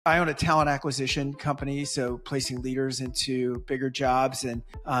I own a talent acquisition company, so placing leaders into bigger jobs, and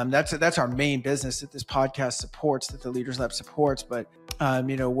that's our main business that this podcast supports, that the Leaders Lab supports. But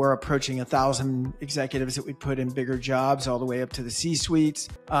we're approaching 1,000 executives that we put in bigger jobs, all the way up to the C-suites.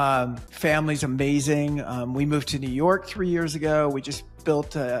 Family's amazing. We moved to New York 3 years ago. We just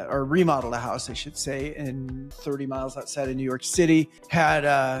built or remodeled a house, I should say, in 30 miles outside of New York City. Had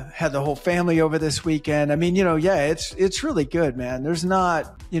the whole family over this weekend. I mean, it's really good, man. There's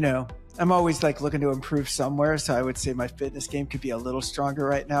not, I'm always like looking to improve somewhere. So I would say my fitness game could be a little stronger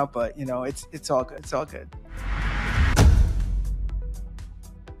right now, but it's all good. It's all good.